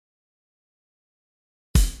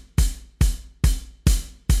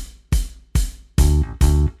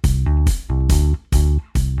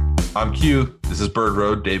I'm Q. This is Bird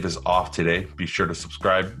Road. Dave is off today. Be sure to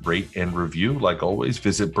subscribe, rate, and review. Like always,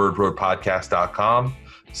 visit birdroadpodcast.com.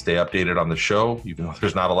 Stay updated on the show, even though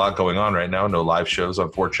there's not a lot going on right now. No live shows,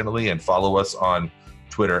 unfortunately. And follow us on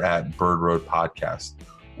Twitter at Bird Road Podcast.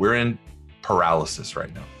 We're in paralysis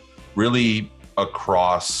right now, really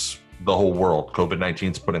across the whole world.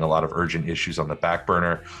 COVID-19 is putting a lot of urgent issues on the back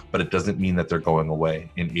burner, but it doesn't mean that they're going away.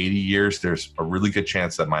 In 80 years, there's a really good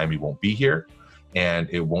chance that Miami won't be here. And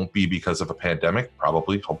it won't be because of a pandemic,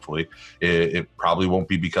 probably, hopefully. It probably won't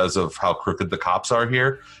be because of how crooked the cops are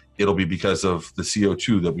here. It'll be because of the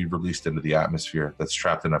CO2 that we've released into the atmosphere that's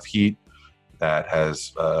trapped enough heat that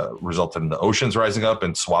has resulted in the oceans rising up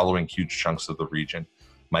and swallowing huge chunks of the region.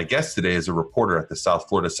 My guest today is a reporter at the South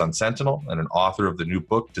Florida Sun-Sentinel and an author of the new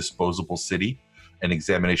book, Disposable City, an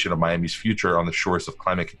examination of Miami's future on the shores of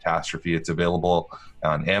climate catastrophe. It's available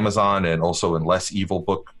on Amazon and also in less evil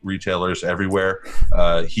book retailers everywhere.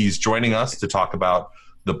 He's joining us to talk about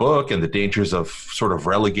the book and the dangers of sort of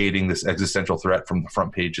relegating this existential threat from the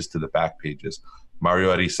front pages to the back pages.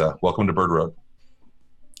 Mario Ariza, welcome to Bird Road.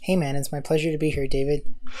 Hey man, it's my pleasure to be here, David.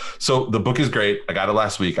 So the book is great. I got it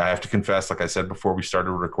last week. I have to confess, like I said before we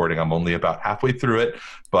started recording, I'm only about halfway through it,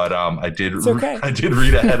 but I did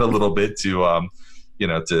read ahead a little bit to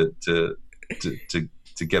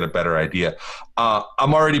get a better idea.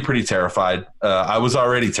 I'm already pretty terrified. I was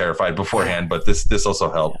already terrified beforehand, but this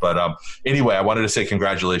also helped. But anyway, I wanted to say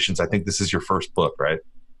congratulations. I think this is your first book, right?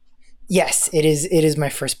 Yes, it is. It is my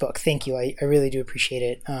first book. Thank you. I really do appreciate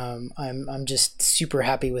it. I'm just super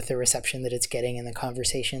happy with the reception that it's getting and the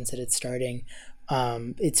conversations that it's starting.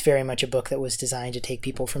 It's very much a book that was designed to take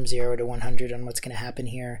people from 0 to 100 on what's going to happen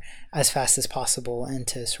here as fast as possible and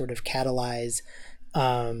to sort of catalyze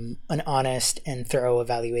an honest and thorough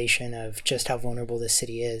evaluation of just how vulnerable this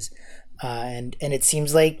city is. And it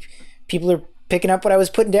seems like people are picking up what I was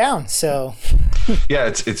putting down. So yeah,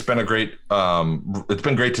 it's been great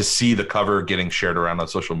to see the cover getting shared around on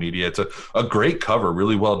social media. It's a great cover,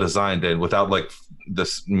 really well designed, and without like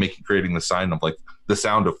creating the sign of like the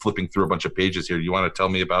sound of flipping through a bunch of pages here. You want to tell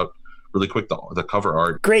me about really quick the cover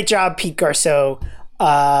art? Great job, Pete Garceau.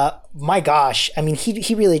 My gosh, I mean,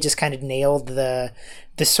 he really just kind of nailed the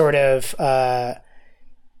sort of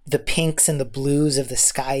the pinks and the blues of the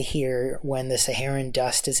sky here when the Saharan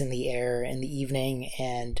dust is in the air in the evening.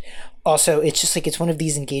 And also it's just like, it's one of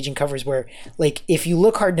these engaging covers where like, if you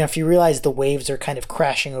look hard enough, you realize the waves are kind of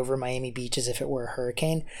crashing over Miami Beach as if it were a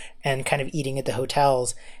hurricane and kind of eating at the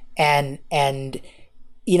hotels. And,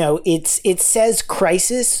 you know, it says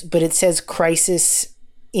crisis, but it says crisis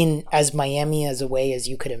in as Miami as a way as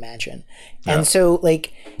you could imagine. Yeah. And so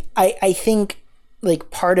like, I think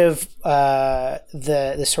like part of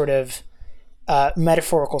the sort of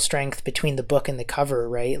metaphorical strength between the book and the cover,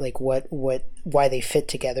 right? Like why they fit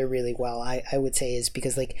together really well, I would say is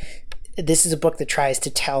because like this is a book that tries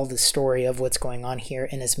to tell the story of what's going on here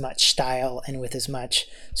in as much style and with as much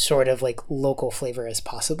sort of like local flavor as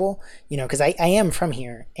possible, you know, because I am from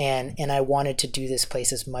here and I wanted to do this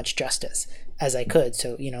place as much justice as I could.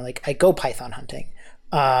 So, you know, like I go python hunting.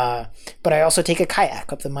 But I also take a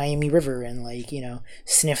kayak up the Miami River and like, you know,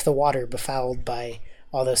 sniff the water befouled by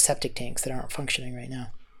all those septic tanks that aren't functioning right now.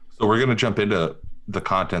 So we're going to jump into the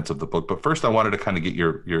contents of the book, but first I wanted to kind of get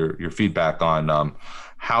your feedback on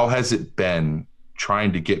how has it been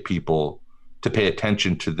trying to get people to pay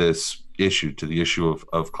attention to this issue, to the issue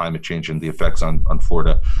of climate change and the effects on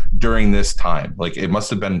Florida during this time? Like it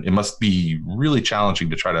must be really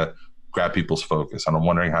challenging to try to grab people's focus. And I'm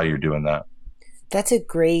wondering how you're doing that. That's a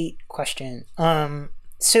great question.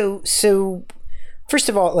 So first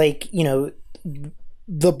of all, like, you know,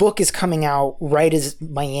 the book is coming out right as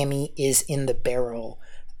Miami is in the barrel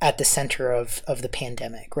at the center of the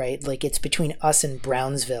pandemic, right? Like it's between us and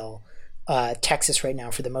Brownsville, Texas right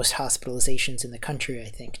now for the most hospitalizations in the country, I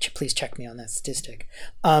think. Please check me on that statistic.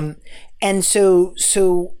 And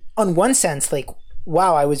so on one sense, like,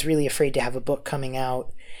 wow, I was really afraid to have a book coming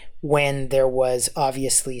out when there was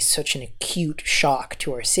obviously such an acute shock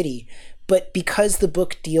to our city. But because the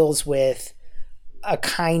book deals with a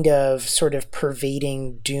kind of sort of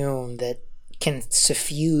pervading doom that can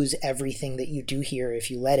suffuse everything that you do here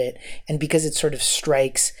if you let it, and because it sort of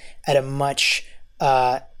strikes at a much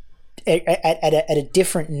at a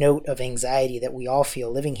different note of anxiety that we all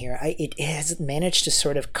feel living here, it has managed to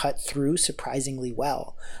sort of cut through surprisingly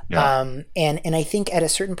well. Yeah. And I think at a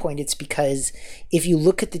certain point, it's because if you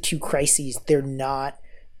look at the two crises, they're not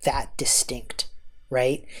that distinct,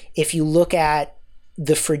 right? If you look at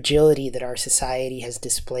the fragility that our society has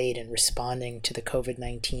displayed in responding to the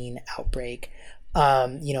COVID-19 outbreak,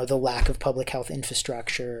 The lack of public health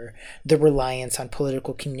infrastructure, the reliance on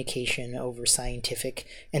political communication over scientific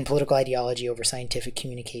and political ideology over scientific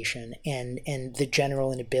communication, and the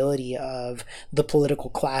general inability of the political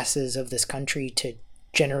classes of this country to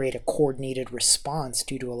generate a coordinated response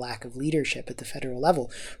due to a lack of leadership at the federal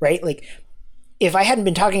level, right? Like, if I hadn't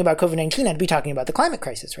been talking about COVID-19, I'd be talking about the climate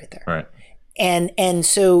crisis right there. Right. And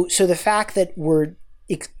so the fact that we're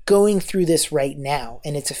going through this right now,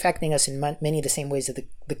 and it's affecting us in many of the same ways that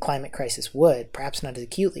the climate crisis would, perhaps not as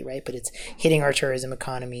acutely, right? But it's hitting our tourism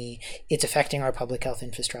economy. It's affecting our public health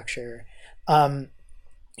infrastructure. I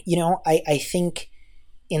think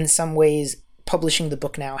in some ways publishing the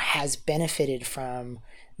book now has benefited from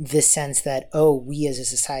this sense that, we as a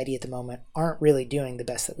society at the moment aren't really doing the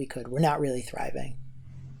best that we could. We're not really thriving.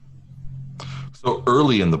 So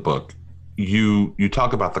early in the book, you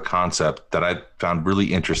talk about the concept that I found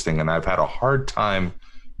really interesting, and I've had a hard time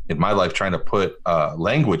in my life trying to put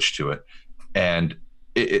language to it. And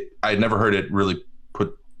I'd never heard it really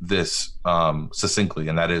put this succinctly,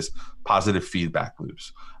 and that is positive feedback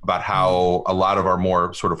loops, about how a lot of our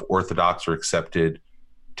more sort of orthodox or accepted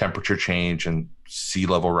temperature change and sea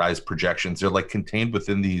level rise projections, they're like contained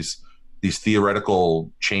within these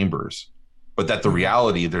theoretical chambers, but that the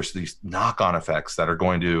reality, there's these knock-on effects that are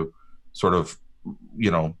going to sort of,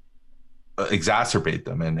 exacerbate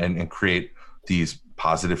them and create these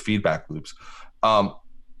positive feedback loops.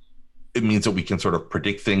 It means that we can sort of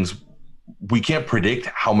predict things. We can't predict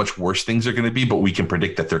how much worse things are going to be, but we can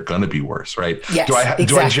predict that they're going to be worse, right? Yes,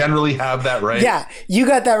 do I generally have that right? Yeah, you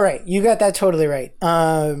got that right. You got that totally right.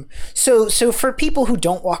 So for people who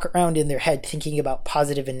don't walk around in their head thinking about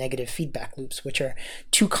positive and negative feedback loops, which are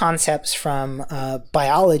two concepts from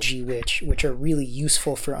biology, which are really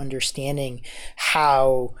useful for understanding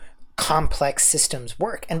how complex systems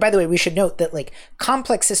work. And by the way, we should note that like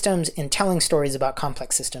complex systems and telling stories about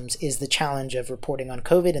complex systems is the challenge of reporting on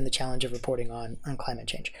COVID and the challenge of reporting on climate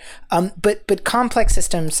change. But complex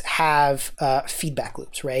systems have feedback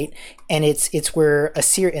loops, right? And it's where a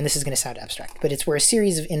series, and this is going to sound abstract, but it's where a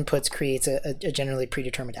series of inputs creates a generally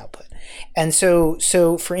predetermined output. And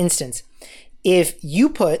so for instance, if you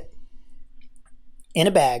put in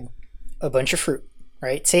a bag a bunch of fruit,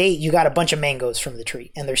 right? Say you got a bunch of mangoes from the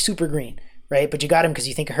tree and they're super green, right? But you got them because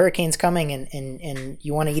you think a hurricane's coming and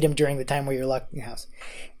you want to eat them during the time where you're locked in your house.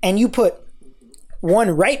 And you put one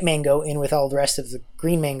ripe mango in with all the rest of the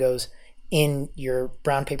green mangoes in your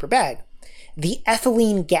brown paper bag. The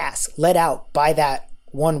ethylene gas let out by that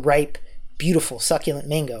one ripe, beautiful, succulent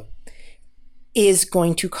mango is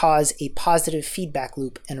going to cause a positive feedback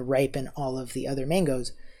loop and ripen all of the other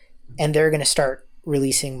mangoes. And they're going to start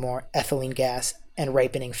releasing more ethylene gas and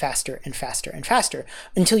ripening faster and faster and faster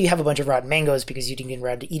until you have a bunch of rotten mangoes because you didn't get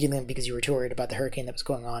around to eating them because you were too worried about the hurricane that was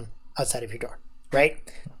going on outside of your door, right?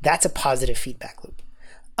 That's a positive feedback loop.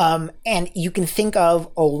 And you can think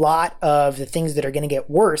of a lot of the things that are going to get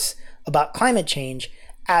worse about climate change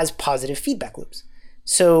as positive feedback loops.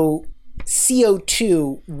 So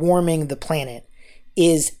CO2 warming the planet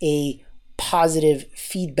is a positive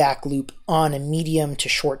feedback loop on a medium to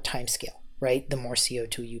short time scale. Right? The more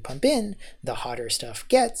CO2 you pump in, the hotter stuff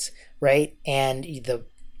gets, right? And the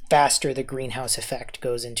faster the greenhouse effect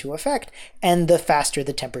goes into effect, and the faster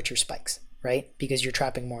the temperature spikes, right? Because you're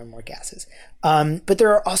trapping more and more gases. But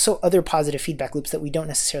there are also other positive feedback loops that we don't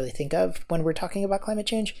necessarily think of when we're talking about climate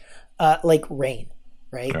change, like rain,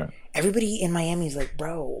 right? Sure. Everybody in Miami is like,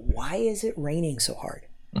 bro, why is it raining so hard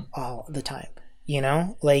all the time?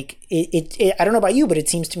 Like it I don't know about you, but it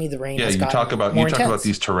seems to me the rain has gotten more intense. You talk about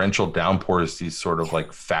these torrential downpours, these sort of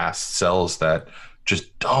like fast cells that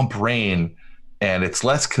just dump rain, and it's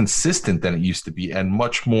less consistent than it used to be and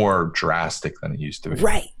much more drastic than it used to be.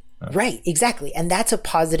 Right, exactly. And that's a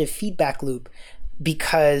positive feedback loop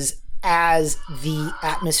because as the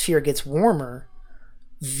atmosphere gets warmer,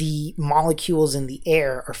 the molecules in the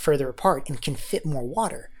air are further apart and can fit more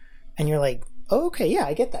water. And you're like, oh, okay, yeah,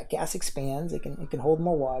 I get that. Gas expands. It can hold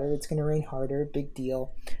more water. It's going to rain harder. Big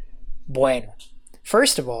deal. Bueno.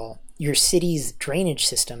 First of all, your city's drainage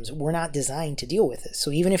systems were not designed to deal with this. So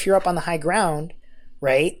even if you're up on the high ground,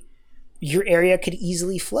 right, your area could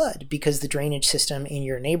easily flood because the drainage system in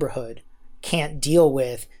your neighborhood can't deal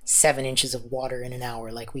with 7 inches of water in an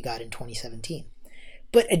hour like we got in 2017.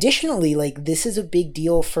 But additionally, like this is a big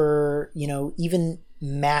deal for, even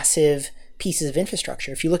massive pieces of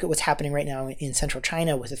infrastructure. If you look at what's happening right now in central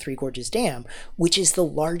China with the Three Gorges Dam, which is the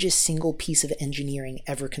largest single piece of engineering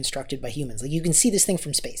ever constructed by humans. Like you can see this thing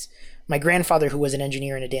from space. My grandfather, who was an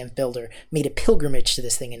engineer and a dam builder, made a pilgrimage to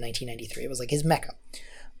this thing in 1993. It was like his mecca.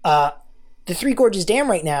 The Three Gorges Dam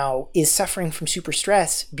right now is suffering from super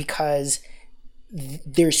stress because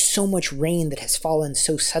there's so much rain that has fallen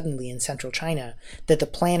so suddenly in central China that the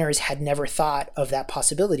planners had never thought of that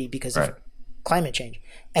possibility because of climate change.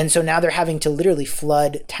 And so now they're having to literally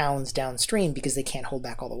flood towns downstream because they can't hold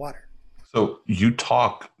back all the water. So you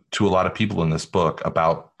talk to a lot of people in this book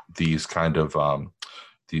about these kind of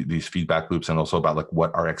these feedback loops, and also about like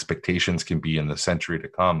what our expectations can be in the century to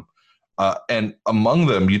come. And among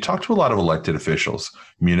them, you talk to a lot of elected officials,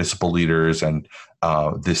 municipal leaders, and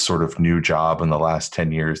this sort of new job in the last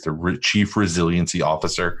 10 years, the chief resiliency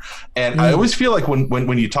officer. And I always feel like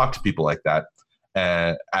when you talk to people like that,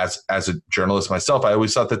 as a journalist myself, I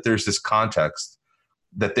always thought that there's this context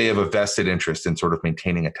that they have a vested interest in sort of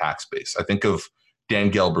maintaining a tax base. I think of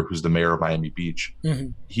Dan Gelber, who's the mayor of Miami Beach.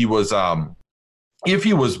 He was, if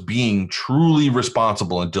he was being truly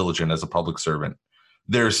responsible and diligent as a public servant,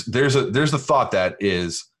 there's a thought that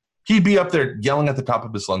is he'd be up there yelling at the top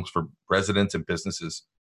of his lungs for residents and businesses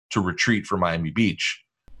to retreat from Miami Beach,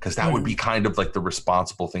 because that would be kind of like the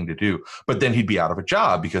responsible thing to do. But then he'd be out of a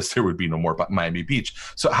job because there would be no more Miami Beach.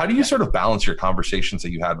 So how do you sort of balance your conversations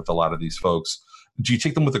that you had with a lot of these folks? Do you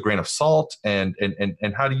take them with a grain of salt? And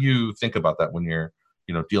how do you think about that when you're,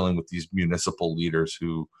 dealing with these municipal leaders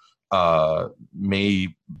who may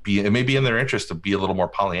be in their interest to be a little more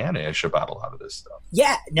Pollyanna-ish about a lot of this stuff?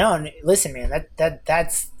 Yeah, no, listen, man,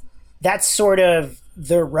 that's sort of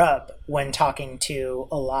the rub when talking to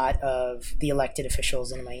a lot of the elected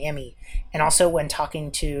officials in Miami, and also when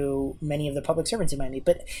talking to many of the public servants in Miami.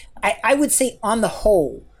 But I would say on the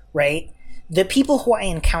whole, right, the people who I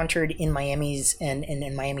encountered in Miami's and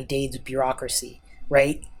Miami-Dade's bureaucracy,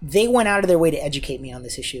 right, they went out of their way to educate me on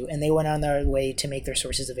this issue, and they went on their way to make their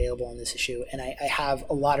sources available on this issue. And I have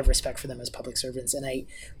a lot of respect for them as public servants, and I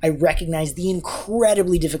recognize the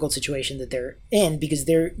incredibly difficult situation that they're in, because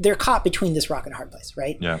they're caught between this rock and a hard place,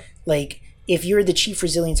 right? Yeah. Like, if you're the chief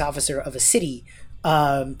resilience officer of a city,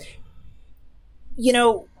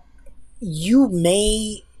 you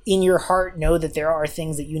may in your heart know that there are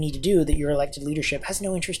things that you need to do that your elected leadership has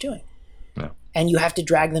no interest doing. Yeah. And you have to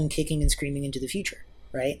drag them kicking and screaming into the future,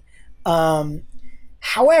 right?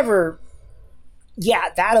 However, yeah,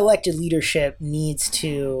 that elected leadership needs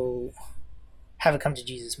to have a come to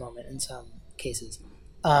Jesus moment in some cases.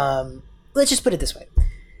 Let's just put it this way.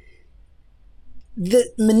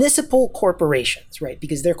 The municipal corporations, right,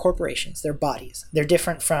 because they're corporations, they're bodies. They're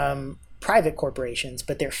different from private corporations,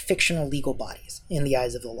 but they're fictional legal bodies in the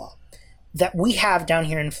eyes of the law. That we have down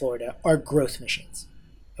here in Florida are growth machines.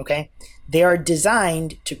 Okay, they are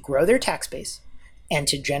designed to grow their tax base and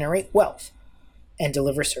to generate wealth and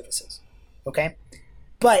deliver services. Okay,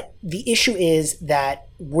 but the issue is that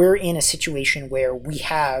we're in a situation where we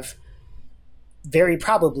have very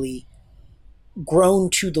probably grown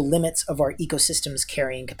to the limits of our ecosystem's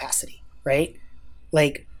carrying capacity, right?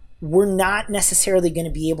 Like, we're not necessarily going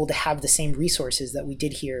to be able to have the same resources that we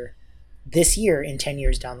did here this year in 10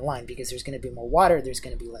 years down the line, because there's going to be more water, there's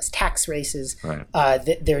going to be less tax races, right.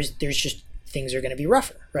 There's just, things are going to be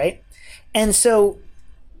rougher, right? And so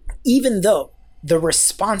even though the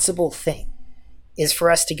responsible thing is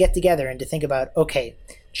for us to get together and to think about, okay,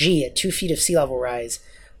 gee, at 2 feet of sea level rise,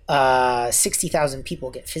 60,000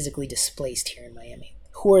 people get physically displaced here in Miami.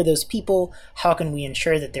 Who are those people? How can we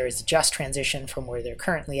ensure that there is a just transition from where they're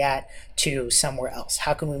currently at to somewhere else?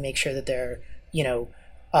 How can we make sure that their,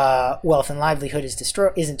 wealth and livelihood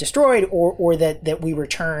isn't destroyed, or that we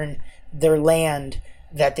return their land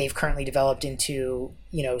that they've currently developed into,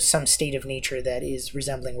 some state of nature that is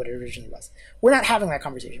resembling what it originally was? We're not having that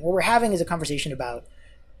conversation. What we're having is a conversation about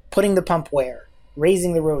putting the pump where,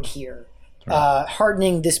 raising the road here,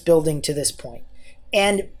 hardening this building to this point.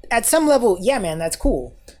 And at some level, yeah, man, that's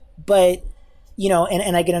cool. But,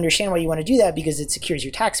 and I can understand why you want to do that, because it secures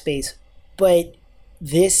your tax base. But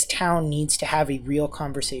this town needs to have a real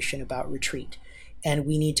conversation about retreat. And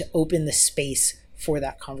we need to open the space for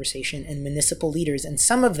that conversation. And municipal leaders, and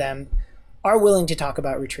some of them are willing to talk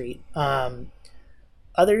about retreat.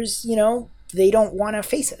 Others, they don't want to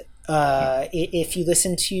face it. If you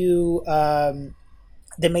listen to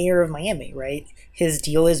the mayor of Miami, right? His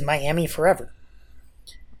deal is Miami forever.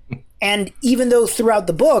 And even though throughout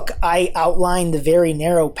the book, I outline the very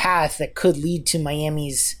narrow path that could lead to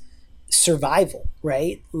Miami's survival,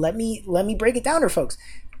 right? Let me break it down for folks.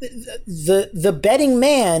 The betting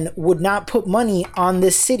man would not put money on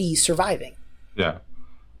this city surviving. Yeah.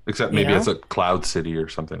 Except maybe it's a cloud city or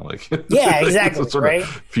something like it. Yeah, exactly. It's a sort of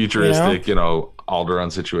futuristic,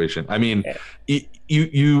 Alderaan situation. I mean,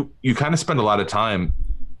 you kind of spend a lot of time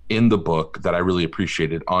in the book that I really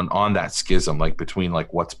appreciated on that schism, like between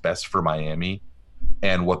like what's best for Miami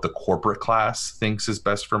and what the corporate class thinks is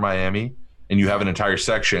best for Miami. and you have an entire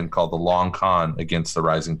section called The Long Con Against the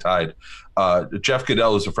Rising Tide. Jeff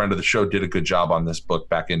Goodell, who's a friend of the show, did a good job on this book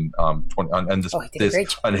back in on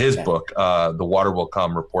his book, The Water Will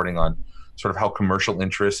Come, reporting on sort of how commercial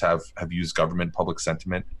interests have used government public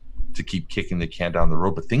sentiment to keep kicking the can down the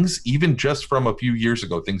road. But things, even just from a few years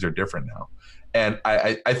ago, things are different now. And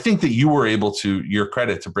I think that you were able to, your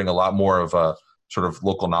credit, to bring a lot more of a sort of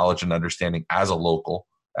local knowledge and understanding as a local,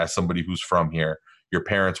 as somebody who's from here. Your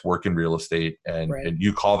parents work in real estate, and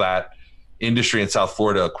you call that industry in South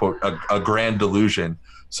Florida, quote, a grand delusion.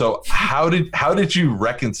 So how did you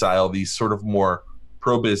reconcile these sort of more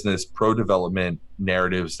pro-business, pro-development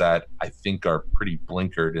narratives that I think are pretty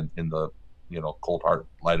blinkered in the cold hard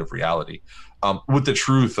light of reality, with the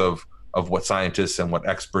truth of what scientists and what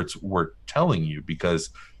experts were telling you?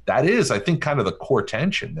 Because that is, I think, kind of the core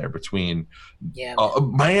tension there between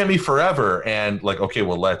Miami forever and like, okay,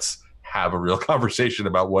 well, let's have a real conversation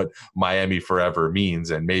about what Miami forever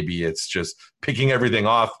means. And maybe it's just picking everything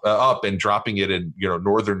up and dropping it in,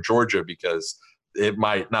 northern Georgia because it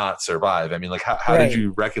might not survive. I mean, like, how did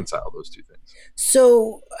you reconcile those two things?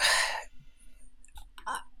 So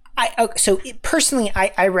personally,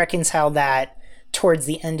 I reconcile that towards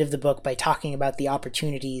the end of the book by talking about the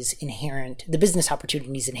business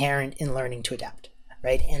opportunities inherent in learning to adapt,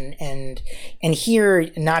 right? And here,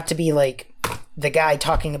 not to be like the guy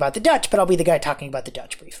talking about the Dutch, but I'll be the guy talking about the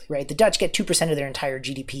Dutch briefly, right? The Dutch get 2% of their entire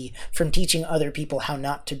GDP from teaching other people how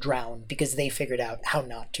not to drown because they figured out how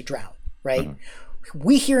not to drown, right? Mm-hmm.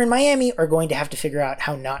 We here in Miami are going to have to figure out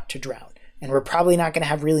how not to drown. And we're probably not going to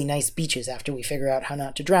have really nice beaches after we figure out how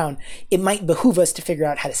not to drown. It might behoove us to figure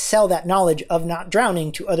out how to sell that knowledge of not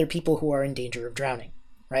drowning to other people who are in danger of drowning,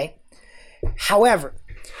 right? However,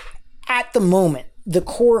 at the moment, the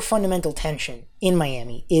core fundamental tension in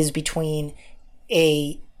Miami is between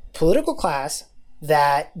a political class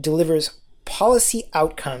that delivers policy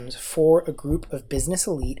outcomes for a group of business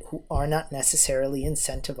elite who are not necessarily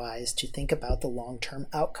incentivized to think about the long-term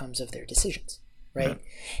outcomes of their decisions, right?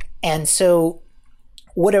 Mm-hmm. And so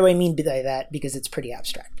what do I mean by that? Because it's pretty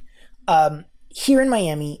abstract. Here in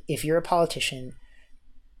Miami, if you're a politician,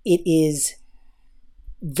 it is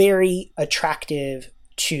very attractive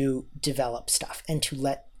to develop stuff and to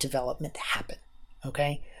let development happen,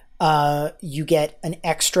 okay? You get an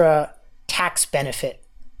extra tax benefit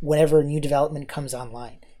whenever new development comes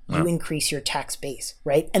online. You increase your tax base,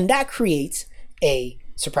 right? And that creates a,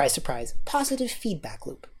 surprise, surprise, positive feedback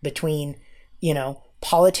loop between,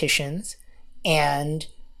 politicians and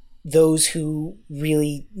those who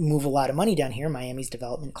really move a lot of money down here, Miami's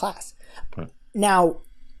development class. Now,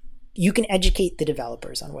 you can educate the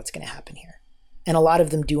developers on what's going to happen here. And a lot of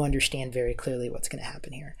them do understand very clearly what's going to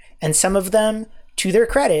happen here. And some of them, to their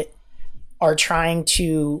credit, are trying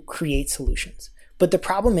to create solutions. But the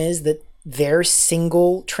problem is that their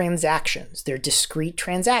single transactions, their discrete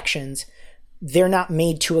transactions, they're not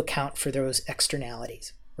made to account for those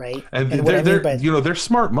externalities. Right. And they're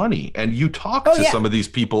smart money. And you talk to some of these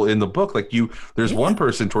people in the book, like there's one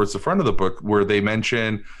person towards the front of the book where they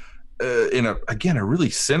mention in a really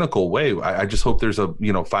cynical way, I just hope there's 5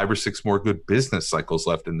 or 6 more good business cycles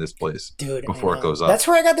left in this place, dude, before it goes up. That's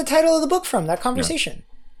where I got the title of the book from, that conversation.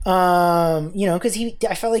 Because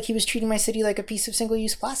I felt like he was treating my city like a piece of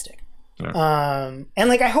single-use plastic. And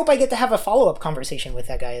like, I hope I get to have a follow-up conversation with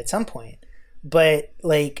that guy at some point. But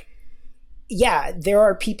like, yeah, there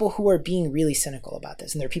are people who are being really cynical about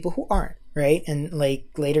this, and there are people who aren't, right? And like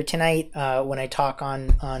later tonight, when I talk on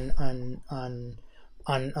the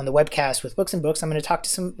webcast with Books and Books, I'm going to talk to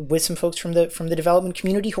some folks from the development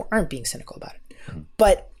community who aren't being cynical about it. Mm-hmm.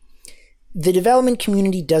 But the development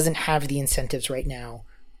community doesn't have the incentives right now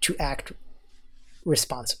to act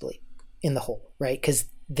responsibly in the whole, right? Because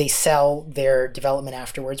they sell their development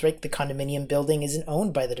afterwards, right? The condominium building isn't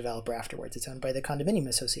owned by the developer afterwards. It's owned by the condominium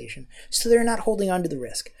association. So they're not holding on to the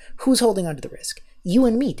risk. Who's holding on to the risk? You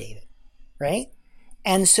and me, David, right?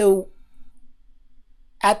 And so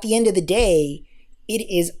at the end of the day, it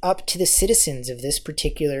is up to the citizens of this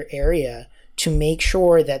particular area to make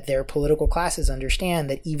sure that their political classes understand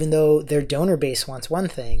that even though their donor base wants one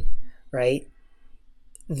thing, right,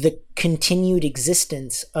 the continued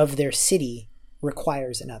existence of their city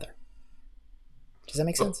requires another. Does that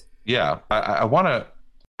make sense? Yeah, I want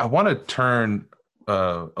to turn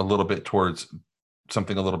a little bit towards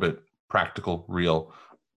something a little bit practical, real.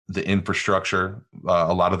 The infrastructure,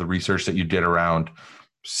 a lot of the research that you did around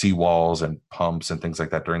seawalls and pumps and things like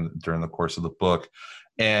that during the course of the book,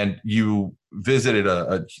 and you visited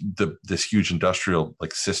this huge industrial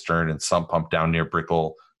like cistern and sump pump down near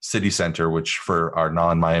Brickell City Center, which for our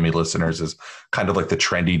non-Miami listeners is kind of like the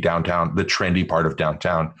trendy part of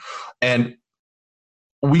downtown. And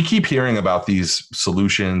we keep hearing about these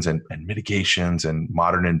solutions and mitigations and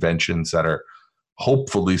modern inventions that are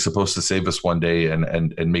hopefully supposed to save us one day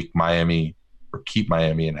and make Miami or keep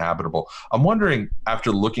Miami inhabitable. I'm wondering,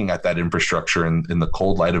 after looking at that infrastructure in the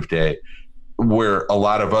cold light of day, where a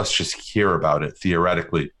lot of us just hear about it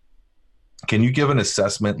theoretically, can you give an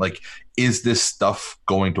assessment? Like, is this stuff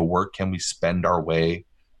going to work? Can we spend our way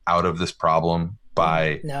out of this problem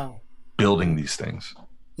by building these things?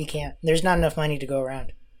 You can't. There's not enough money to go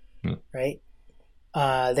around, right?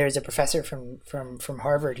 There's a professor from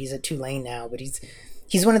Harvard. He's at Tulane now, but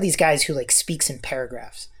he's one of these guys who like speaks in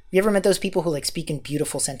paragraphs. You ever met those people who like speak in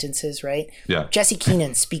beautiful sentences, right? Yeah. Jesse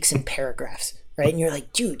Keenan speaks in paragraphs, right? And you're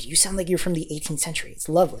like, dude, you sound like you're from the 18th century. It's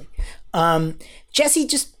lovely. Jesse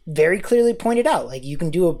just very clearly pointed out, like, you can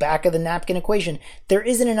do a back of the napkin equation. There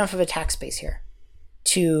isn't enough of a tax base here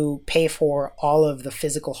to pay for all of the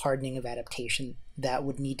physical hardening of adaptation that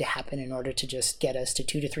would need to happen in order to just get us to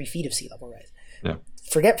 2 to 3 feet of sea level rise. Yeah.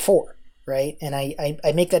 Forget 4, right? And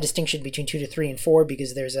I make that distinction between 2 to 3 and 4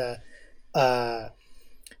 because there's a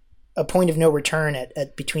point of no return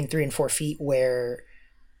at between 3 and 4 feet where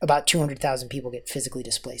about 200,000 people get physically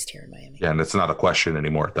displaced here in Miami. Yeah, and it's not a question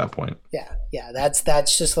anymore at that point. Yeah,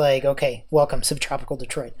 that's just like, okay, welcome, subtropical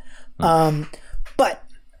Detroit. But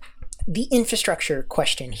the infrastructure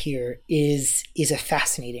question here is a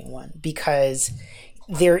fascinating one because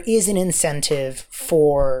there is an incentive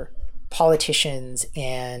for politicians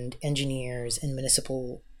and engineers and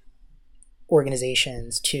municipal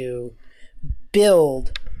organizations to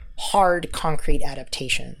build hard concrete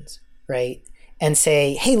adaptations, right? And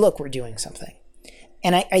say, hey, look, we're doing something.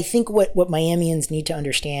 And I think what Miamians need to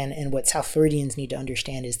understand and what South Floridians need to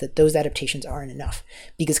understand is that those adaptations aren't enough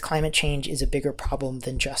because climate change is a bigger problem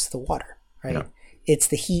than just the water, right? Yeah. It's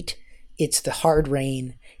the heat, it's the hard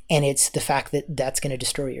rain, and it's the fact that that's going to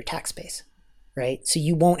destroy your tax base, right? So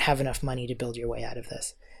you won't have enough money to build your way out of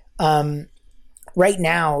this. Right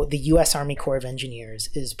now, the U.S. Army Corps of Engineers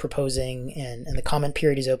is proposing, and the comment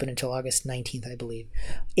period is open until August 19th, I believe,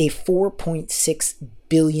 a $4.6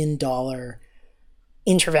 billion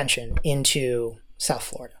intervention into South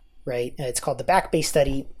Florida, right? And it's called the Back Bay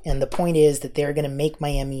Study, and the point is that they're going to make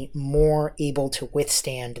Miami more able to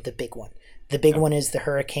withstand the big one. The big one is the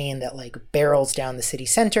hurricane that like barrels down the city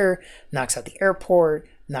center, knocks out the airport,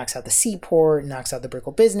 knocks out the seaport, knocks out the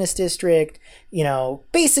Brickell Business District. You know,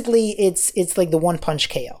 basically it's like the one punch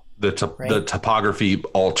KO. The topography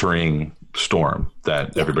altering storm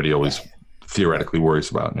that everybody always theoretically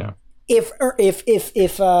worries about. Yeah. If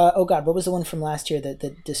oh God, what was the one from last year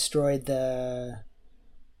that destroyed the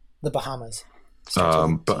Bahamas?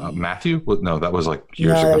 Matthew? No, that was like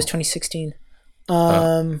years ago. No, that was 2016.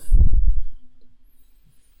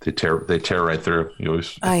 They tear right through. You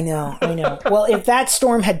always. I know. Well, if that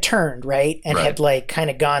storm had turned right and had like kind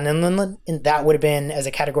of gone inland, and that would have been as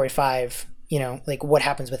a Category 5. You know, like what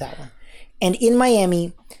happens with that one? And in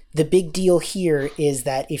Miami, the big deal here is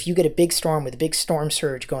that if you get a big storm with a big storm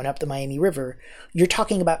surge going up the Miami River, you're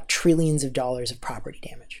talking about trillions of dollars of property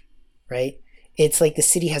damage, right? It's like the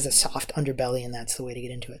city has a soft underbelly, and that's the way to get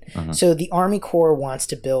into it. Mm-hmm. So the Army Corps wants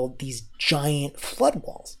to build these giant flood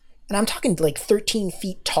walls. And I'm talking like 13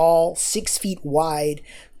 feet tall, 6 feet wide,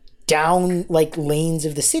 down like lanes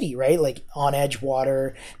of the city, right? Like on edge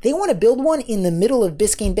water. They want to build one in the middle of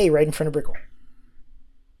Biscayne Bay, right in front of Brickell.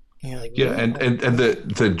 And like, yeah, and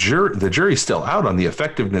the jury's still out on the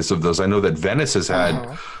effectiveness of those. I know that Venice has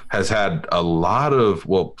had a lot of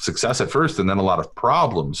success at first, and then a lot of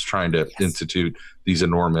problems trying to institute these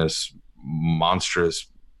enormous, monstrous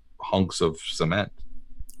hunks of cement.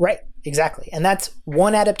 Right. Exactly. And that's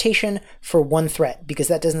one adaptation for one threat because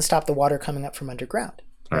that doesn't stop the water coming up from underground,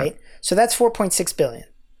 right? So that's $4.6 billion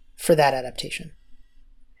for that adaptation.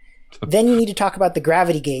 Then you need to talk about the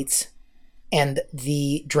gravity gates and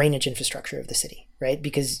the drainage infrastructure of the city, right?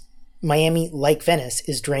 Because Miami, like Venice,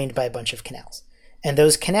 is drained by a bunch of canals. And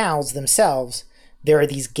those canals themselves, there are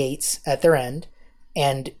these gates at their end,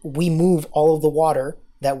 and we move all of the water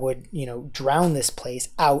that would, drown this place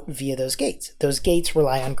out via those gates. Those gates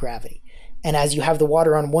rely on gravity. And as you have the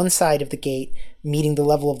water on one side of the gate meeting the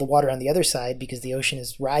level of the water on the other side because the ocean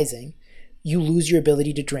is rising, you lose your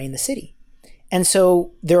ability to drain the city. And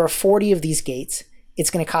so there are 40 of these gates. It's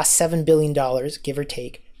going to cost $7 billion, give or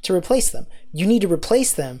take, to replace them. You need to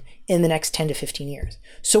replace them in the next 10 to 15 years.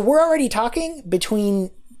 So we're already talking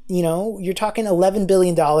between you're talking $11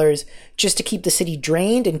 billion just to keep the city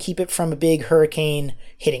drained and keep it from a big hurricane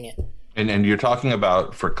hitting it. And you're talking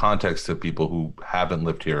about, for context to people who haven't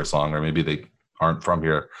lived here as long, or maybe they aren't from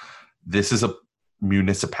here, this is a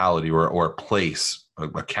municipality or a place,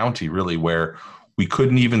 a county really, where we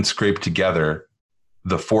couldn't even scrape together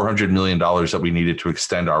the $400 million that we needed to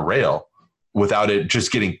extend our rail without it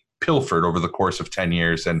just getting pilfered over the course of 10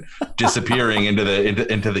 years and disappearing into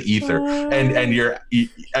the ether. And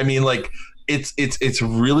I mean, like, it's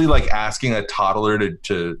really like asking a toddler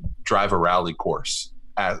to drive a rally course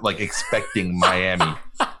at, like, expecting Miami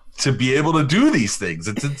to be able to do these things.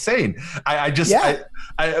 It's insane. I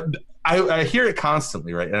hear it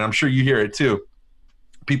constantly, right? And I'm sure you hear it too.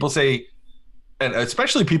 People say, and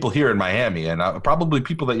especially people here in Miami, and probably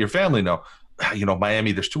people that your family know,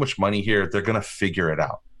 Miami, there's too much money here. They're going to figure it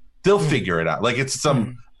out. They'll figure it out. Like, it's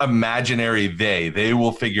some imaginary they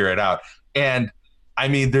will figure it out. And I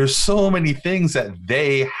mean, there's so many things that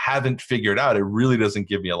they haven't figured out. It really doesn't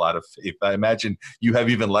give me a lot of faith. I imagine you have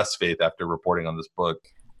even less faith after reporting on this book.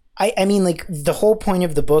 I mean, like, the whole point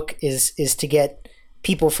of the book is to get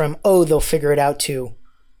people from, oh, they'll figure it out, to,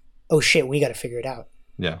 oh shit, we got to figure it out.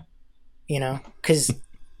 Yeah. Because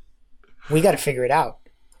we got to figure it out.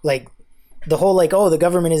 Like, the whole, like, oh, the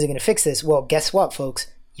government isn't going to fix this. Well, guess what, folks?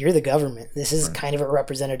 You're the government. This is kind of a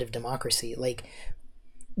representative democracy. Like,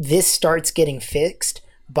 this starts getting fixed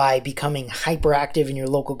by becoming hyperactive in your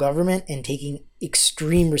local government and taking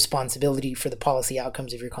extreme responsibility for the policy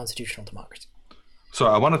outcomes of your constitutional democracy. So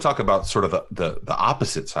I want to talk about sort of the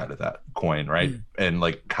opposite side of that coin, right? And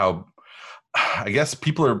like how, I guess,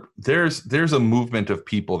 people are, there's a movement of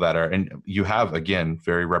people that are, and you have, again,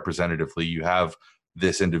 very representatively, you have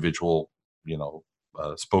this individual,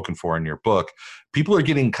 spoken for in your book. People are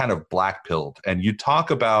getting kind of black pilled, and you talk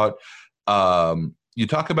about I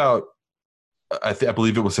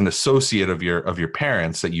believe it was an associate of your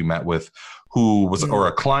parents that you met with, who was, or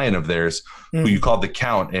a client of theirs, who you called the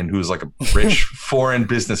Count, and who's like a rich foreign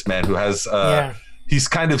businessman who has, he's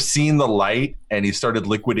kind of seen the light, and he started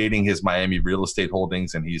liquidating his Miami real estate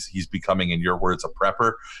holdings, and he's becoming, in your words, a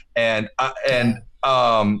prepper. And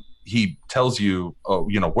he tells you, oh,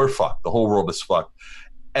 we're fucked. The whole world is fucked.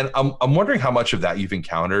 And I'm wondering how much of that you've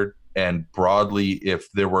encountered, and broadly,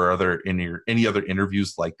 if there were any other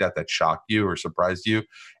interviews like that shocked you or surprised you.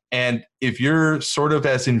 And if you're sort of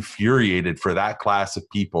as infuriated for that class of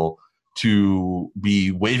people to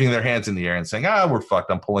be waving their hands in the air and saying, we're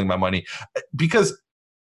fucked, I'm pulling my money. Because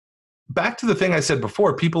back to the thing I said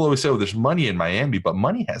before, people always say, oh, there's money in Miami, but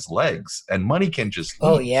money has legs, and money can just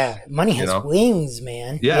leave. Oh, yeah. Money has wings,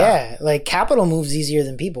 man. Yeah. Like, capital moves easier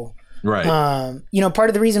than people. Right. Part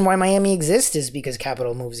of the reason why Miami exists is because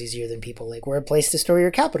capital moves easier than people. Like, we're a place to store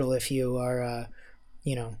your capital if you are,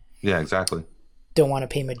 Yeah, exactly. don't want to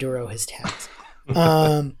pay Maduro his tax.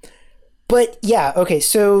 But yeah, okay.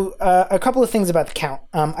 So a couple of things about the Count.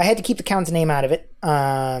 I had to keep the Count's name out of it.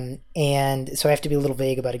 And so I have to be a little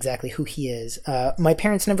vague about exactly who he is. My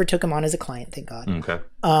parents never took him on as a client, thank God. Okay.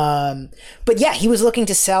 But yeah, he was looking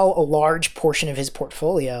to sell a large portion of his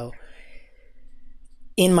portfolio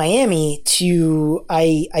in Miami to,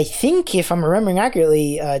 I think, if I'm remembering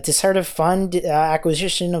accurately, to sort of fund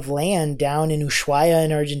acquisition of land down in Ushuaia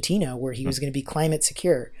in Argentina, where he was going to be climate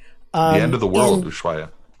secure. The end of the world,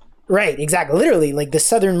 Ushuaia. Right, exactly. Literally, like the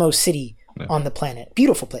southernmost city on the planet.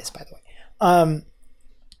 Beautiful place, by the way.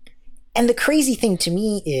 And the crazy thing to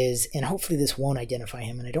me is, and hopefully this won't identify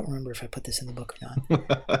him, and I don't remember if I put this in the book or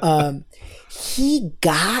not, he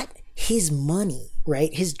got his money,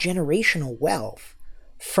 right, his generational wealth,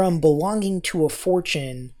 from belonging to a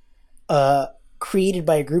fortune created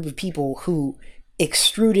by a group of people who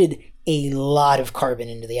extruded a lot of carbon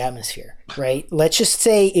into the atmosphere, right? Let's just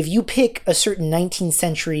say if you pick a certain 19th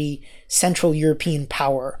century Central European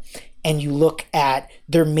power and you look at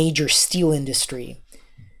their major steel industry,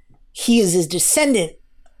 he is a descendant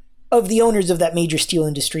of the owners of that major steel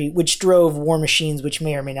industry, which drove war machines which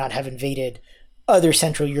may or may not have invaded other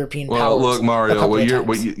Central European powers. Well, look, Mario,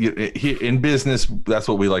 in business, that's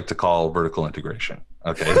what we like to call vertical integration.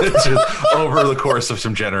 Okay, it's just over the course of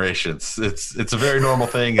some generations. It's a very normal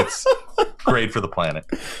thing. It's great for the planet.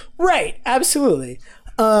 Right, absolutely.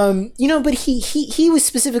 But he was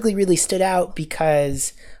specifically really stood out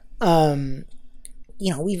because,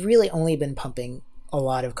 we've really only been pumping a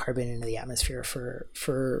lot of carbon into the atmosphere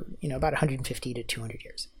for about 150 to 200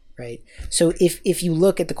 years. Right. So if you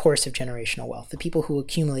look at the course of generational wealth, the people who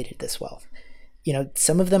accumulated this wealth,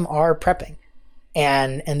 some of them are prepping,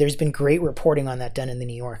 and there's been great reporting on that done in the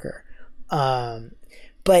New Yorker.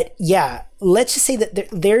 But yeah, let's just say that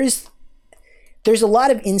there's a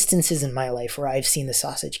lot of instances in my life where I've seen the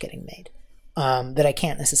sausage getting made that I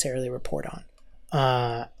can't necessarily report on,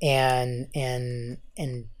 and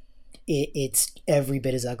it's every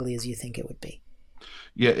bit as ugly as you think it would be.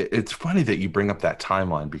 Yeah, it's funny that you bring up that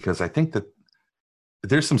timeline, because I think that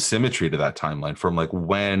there's some symmetry to that timeline from like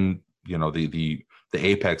when, the the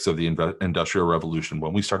apex of the Industrial Revolution,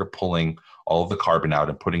 when we started pulling all of the carbon out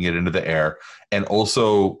and putting it into the air, and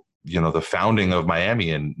also, the founding of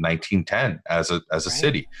Miami in 1910 as a Right.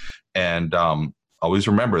 city. And always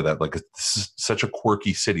remember that, like, this is such a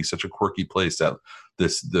quirky city, such a quirky place, that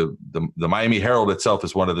the Miami Herald itself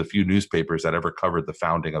is one of the few newspapers that ever covered the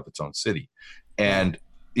founding of its own city. And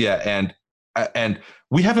and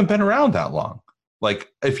we haven't been around that long.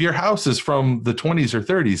 Like, if your house is from the 20s or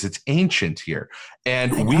 30s, it's ancient here.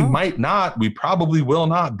 And we probably will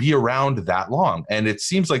not be around that long. And it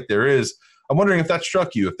seems like there is, I'm wondering if that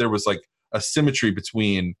struck you, if there was like a symmetry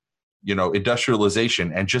between,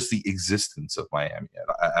 industrialization and just the existence of Miami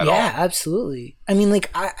at all. Yeah, absolutely. I mean, like,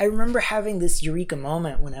 I remember having this eureka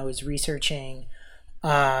moment when I was researching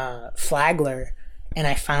Flagler, and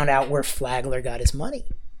I found out where Flagler got his money.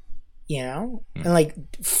 And like,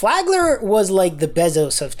 Flagler was like the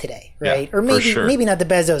Bezos of today, right? Yeah, or maybe not the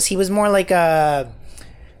Bezos. He was more like a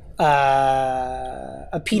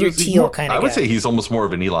Peter Thiel kind of guy. I would say he's almost more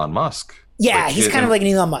of an Elon Musk. Yeah, he's kind of like an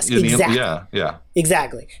Elon Musk. Exactly. Yeah.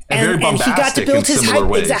 Exactly. And he got to build his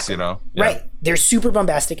ways, exactly. Yeah. Right. They're super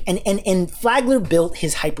bombastic. And Flagler built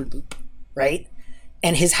his Hyperloop, right?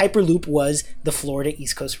 And his Hyperloop was the Florida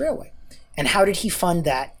East Coast Railway. And how did he fund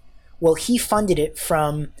that? Well, he funded it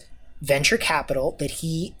from venture capital that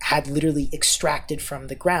he had literally extracted from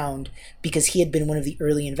the ground, because he had been one of the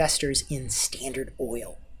early investors in Standard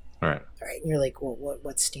Oil. All right. And you're like, well,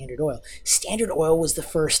 what's Standard Oil? Standard Oil was the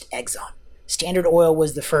first Exxon. Standard Oil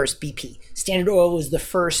was the first BP. Standard Oil was the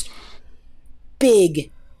first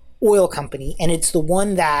big oil company, and it's the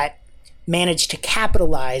one that managed to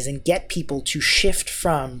capitalize and get people to shift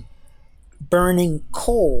from burning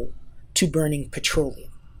coal to burning petroleum.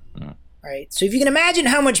 Right? So if you can imagine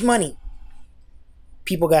how much money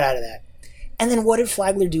people got out of that. And then what did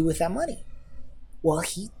Flagler do with that money? Well,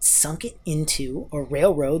 he sunk it into a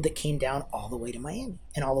railroad that came down all the way to Miami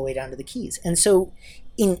and all the way down to the Keys. And so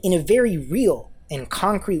in a very real and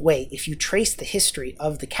concrete way, if you trace the history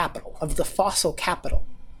of the capital, of the fossil capital,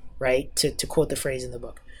 right, to quote the phrase in the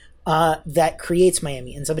book, that creates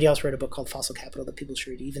Miami, and somebody else wrote a book called Fossil Capital that people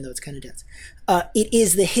should read, even though it's kind of dense. It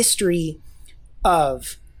is the history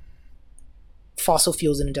of fossil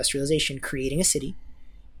fuels and industrialization creating a city,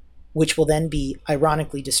 which will then be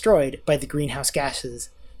ironically destroyed by the greenhouse gases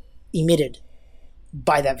emitted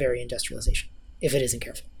by that very industrialization, if it isn't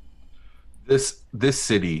careful. This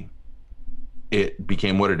city, it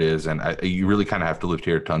became what it is, and you really kind of have to live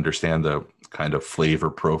here to understand the kind of flavor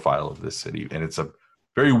profile of this city. And it's a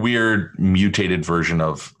very weird, mutated version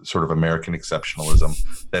of sort of American exceptionalism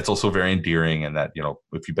that's also very endearing, and that,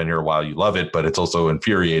 if you've been here a while, you love it, but it's also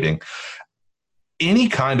infuriating. Any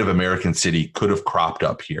kind of American city could have cropped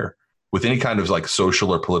up here with any kind of like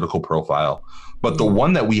social or political profile. But the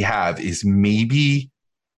one that we have is maybe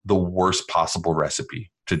the worst possible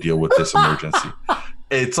recipe to deal with this emergency.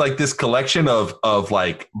 It's like this collection of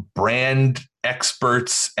like brand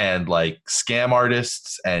experts and like scam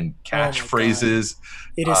artists and catchphrases.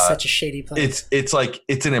 It is such a shady place. It's like,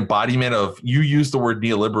 it's an embodiment of, you use the word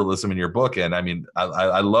neoliberalism in your book. And I mean,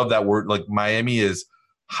 I love that word. Like, Miami is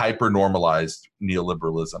hyper normalized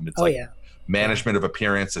neoliberalism. It's management of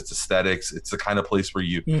appearance, it's aesthetics, it's the kind of place where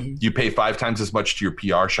you pay 5 times as much to your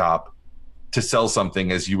PR shop to sell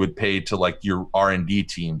something as you would pay to like your R&D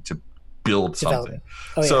team to build something.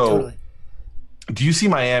 Totally. Do you see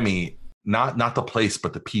Miami, not the place,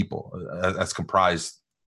 but the people, as comprised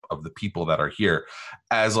of the people that are here,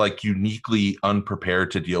 as like uniquely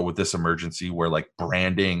unprepared to deal with this emergency, where like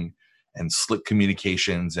branding and slick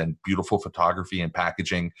communications and beautiful photography and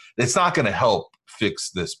packaging, it's not going to help fix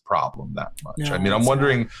this problem that much? No, I mean, I'm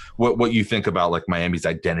wondering what you think about like Miami's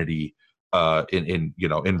identity in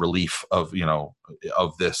relief of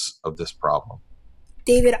this problem.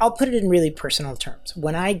 David, I'll put it in really personal terms.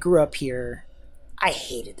 When I grew up here, I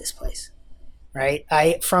hated this place. Right?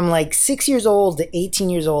 From like 6 years old to 18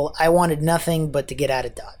 years old, I wanted nothing but to get out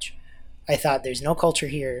of Dodge. I thought, there's no culture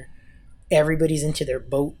here. Everybody's into their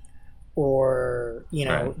boat or,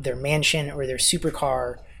 their mansion or their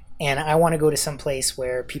supercar. And I want to go to some place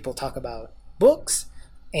where people talk about books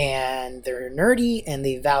and they're nerdy and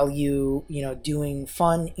they value, doing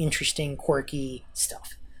fun, interesting, quirky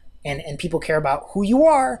stuff. And people care about who you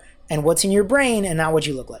are and what's in your brain and not what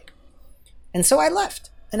you look like. And so I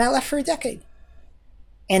left, and I left for a decade.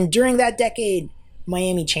 And during that decade,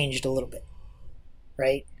 Miami changed a little bit,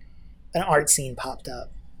 right? An art scene popped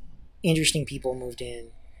up. Interesting people moved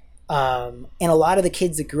in. And a lot of the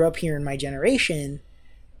kids that grew up here in my generation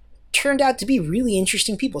turned out to be really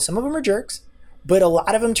interesting people. Some of them are jerks, but a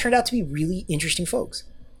lot of them turned out to be really interesting folks.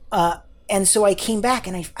 And so I came back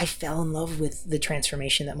and I fell in love with the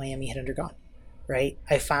transformation that Miami had undergone, right?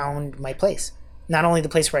 I found my place. Not only the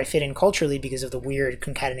place where I fit in culturally because of the weird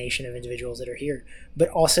concatenation of individuals that are here, but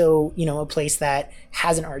also, you know, a place that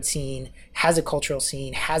has an art scene, has a cultural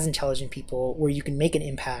scene, has intelligent people where you can make an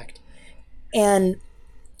impact. And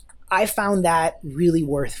I found that really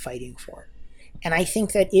worth fighting for. And I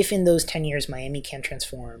think that if in those 10 years Miami can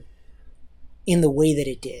transform in the way that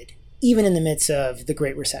it did, even in the midst of the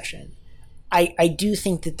Great Recession, I do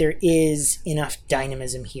think that there is enough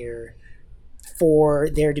dynamism here for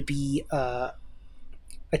there to be a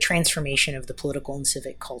transformation of the political and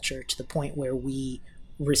civic culture to the point where we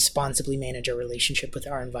responsibly manage our relationship with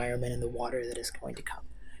our environment and the water that is going to come.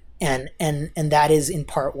 And that is in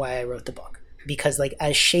part why I wrote the book, because like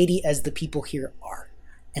as shady as the people here are,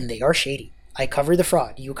 and they are shady, I cover the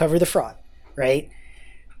fraud, you cover the fraud, right?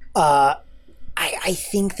 I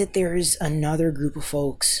think that there's another group of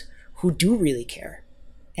folks who do really care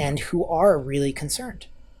and who are really concerned.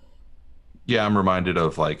 Yeah, I'm reminded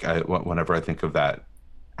of like whenever I think of that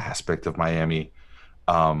aspect of Miami,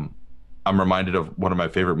 I'm reminded of one of my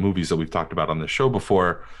favorite movies that we've talked about on the show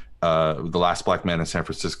before, The Last Black Man in San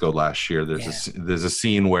Francisco last year. There's a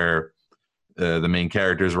scene where the main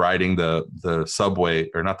character is riding the subway,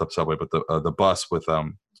 or not the subway, but the bus with a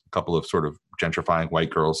couple of sort of gentrifying white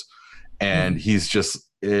girls, and he's just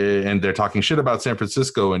and they're talking shit about San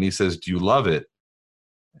Francisco, and he says, "Do you love it?"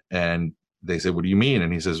 And they say, "What do you mean?"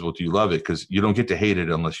 And he says, "Well, do you love it? Because you don't get to hate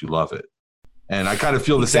it unless you love it." And I kind of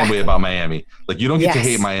feel the same way about Miami. Like, you don't get to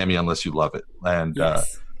hate Miami unless you love it. And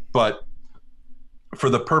but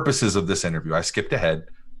for the purposes of this interview, I skipped ahead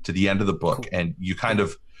to the end of the book, and you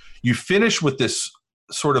finish with this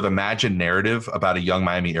sort of imagined narrative about a young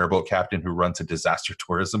Miami airboat captain who runs a disaster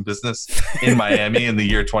tourism business in Miami in the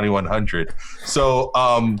year 2100. So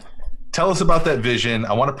tell us about that vision.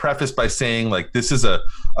 I want to preface by saying, like, this is a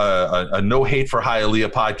no hate for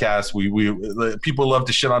Hialeah podcast. We people love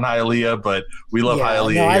to shit on Hialeah, but we love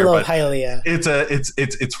Hialeah. No, I love Hialeah.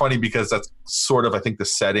 It's funny because that's sort of, I think, the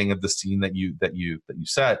setting of the scene that you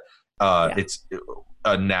set. It's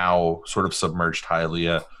a now sort of submerged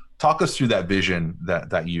Hialeah. Talk us through that vision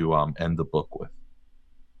that you end the book with.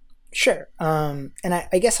 Sure. And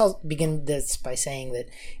I guess I'll begin this by saying that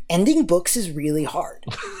ending books is really hard.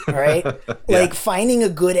 All right. Like, finding a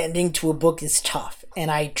good ending to a book is tough.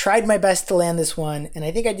 And I tried my best to land this one, and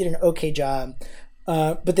I think I did an okay job.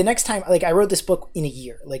 But the next time, like, I wrote this book in a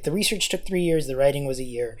year. Like, the research took 3 years, the writing was a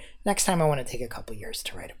year. Next time I want to take a couple years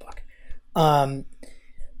to write a book.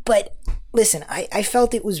 But listen, I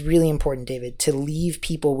felt it was really important, David, to leave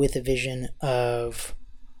people with a vision of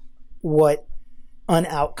what an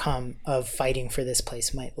outcome of fighting for this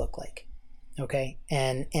place might look like. Okay.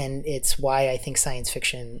 And it's why I think science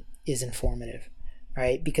fiction is informative,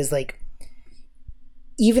 right? Because, like,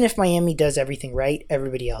 even if Miami does everything right,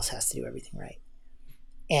 everybody else has to do everything right.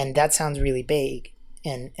 And that sounds really vague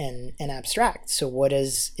and abstract. So what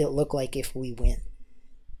does it look like if we win?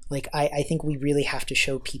 Like, I think we really have to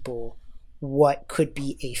show people what could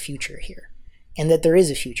be a future here, and that there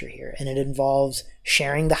is a future here, and it involves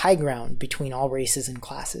sharing the high ground between all races and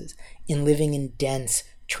classes in living in dense,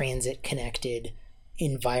 transit-connected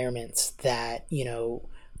environments that, you know,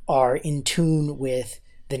 are in tune with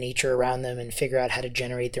the nature around them and figure out how to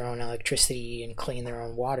generate their own electricity and clean their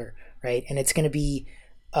own water, right? And it's going to be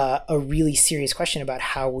a really serious question about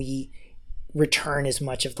how we return as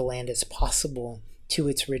much of the land as possible to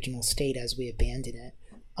its original state as we abandon it.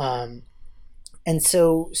 And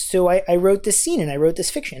so I wrote this scene and I wrote this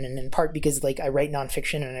fiction, and in part because, like, I write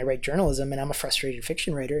nonfiction and I write journalism, and I'm a frustrated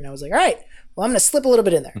fiction writer, and I was like, all right, well, I'm going to slip a little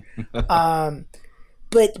bit in there.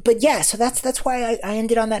 But yeah, so that's why I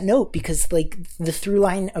ended on that note, because, like, the through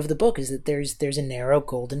line of the book is that there's a narrow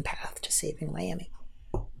golden path to saving Miami,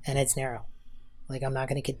 and it's narrow. Like, I'm not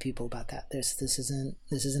going to kid people about that. This isn't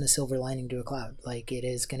a silver lining to a cloud. Like, it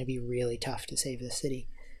is going to be really tough to save this city,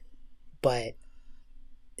 but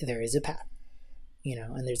there is a path, you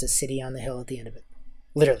know, and there's a city on the hill at the end of it.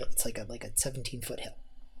 Literally, it's like a 17-foot hill.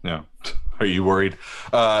 Yeah. Are you worried?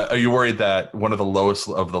 Are you worried that one of the lowest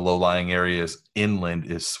of the low-lying areas inland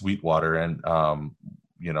is Sweetwater, and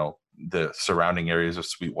you know, the surrounding areas of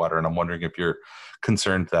Sweetwater? And I'm wondering if you're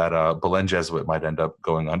concerned that Belen Jesuit might end up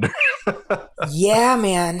going under. Yeah,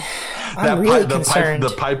 man. I'm really concerned. The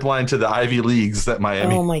pipeline to the Ivy Leagues that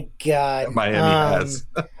Miami. Oh my God. Miami has.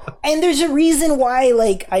 And there's a reason why,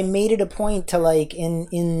 like, I made it a point to, like, in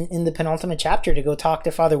the penultimate chapter, to go talk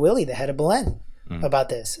to Father Willie, the head of Belen, about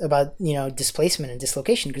this, about, you know, displacement and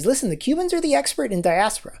dislocation. Because listen, the Cubans are the expert in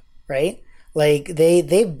diaspora, right? Like,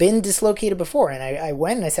 they've been dislocated before. And I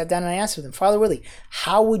went and I sat down and I asked them, Father Willie,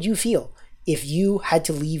 how would you feel if you had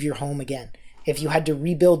to leave your home again, if you had to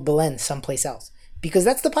rebuild Belen someplace else, because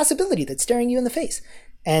that's the possibility that's staring you in the face.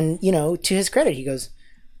 And, you know, to his credit, he goes,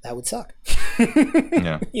 that would suck.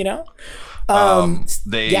 Yeah. You know?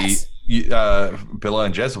 Yes. Billa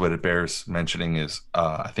and Jesuit, it bears mentioning, is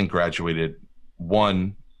I think graduated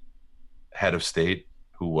one head of state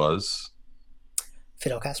who was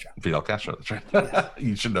Fidel Castro. That's right. Yeah.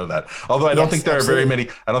 You should know that. Although I don't think there are very many.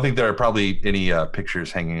 I don't think there are probably any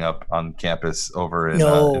pictures hanging up on campus over in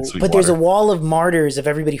Sweetwater. But there's a wall of martyrs of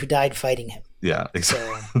everybody who died fighting him. Yeah,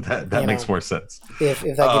 exactly. So, that makes more sense. If that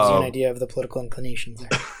gives you an idea of the political inclinations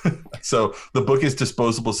there. So the book is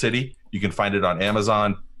Disposable City. You can find it on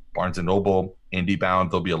Amazon, Barnes & Noble, IndieBound.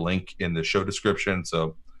 There'll be a link in the show description.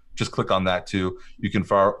 So just click on that too. You can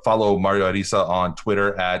follow Mario Ariza on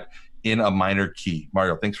Twitter at In a Minor Key.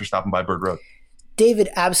 Mario, thanks for stopping by Bird Road. David,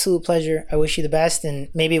 absolute pleasure. I wish you the best. And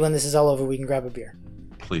maybe when this is all over, we can grab a beer.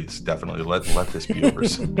 Please, definitely. Let this be over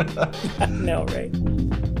soon. No, right.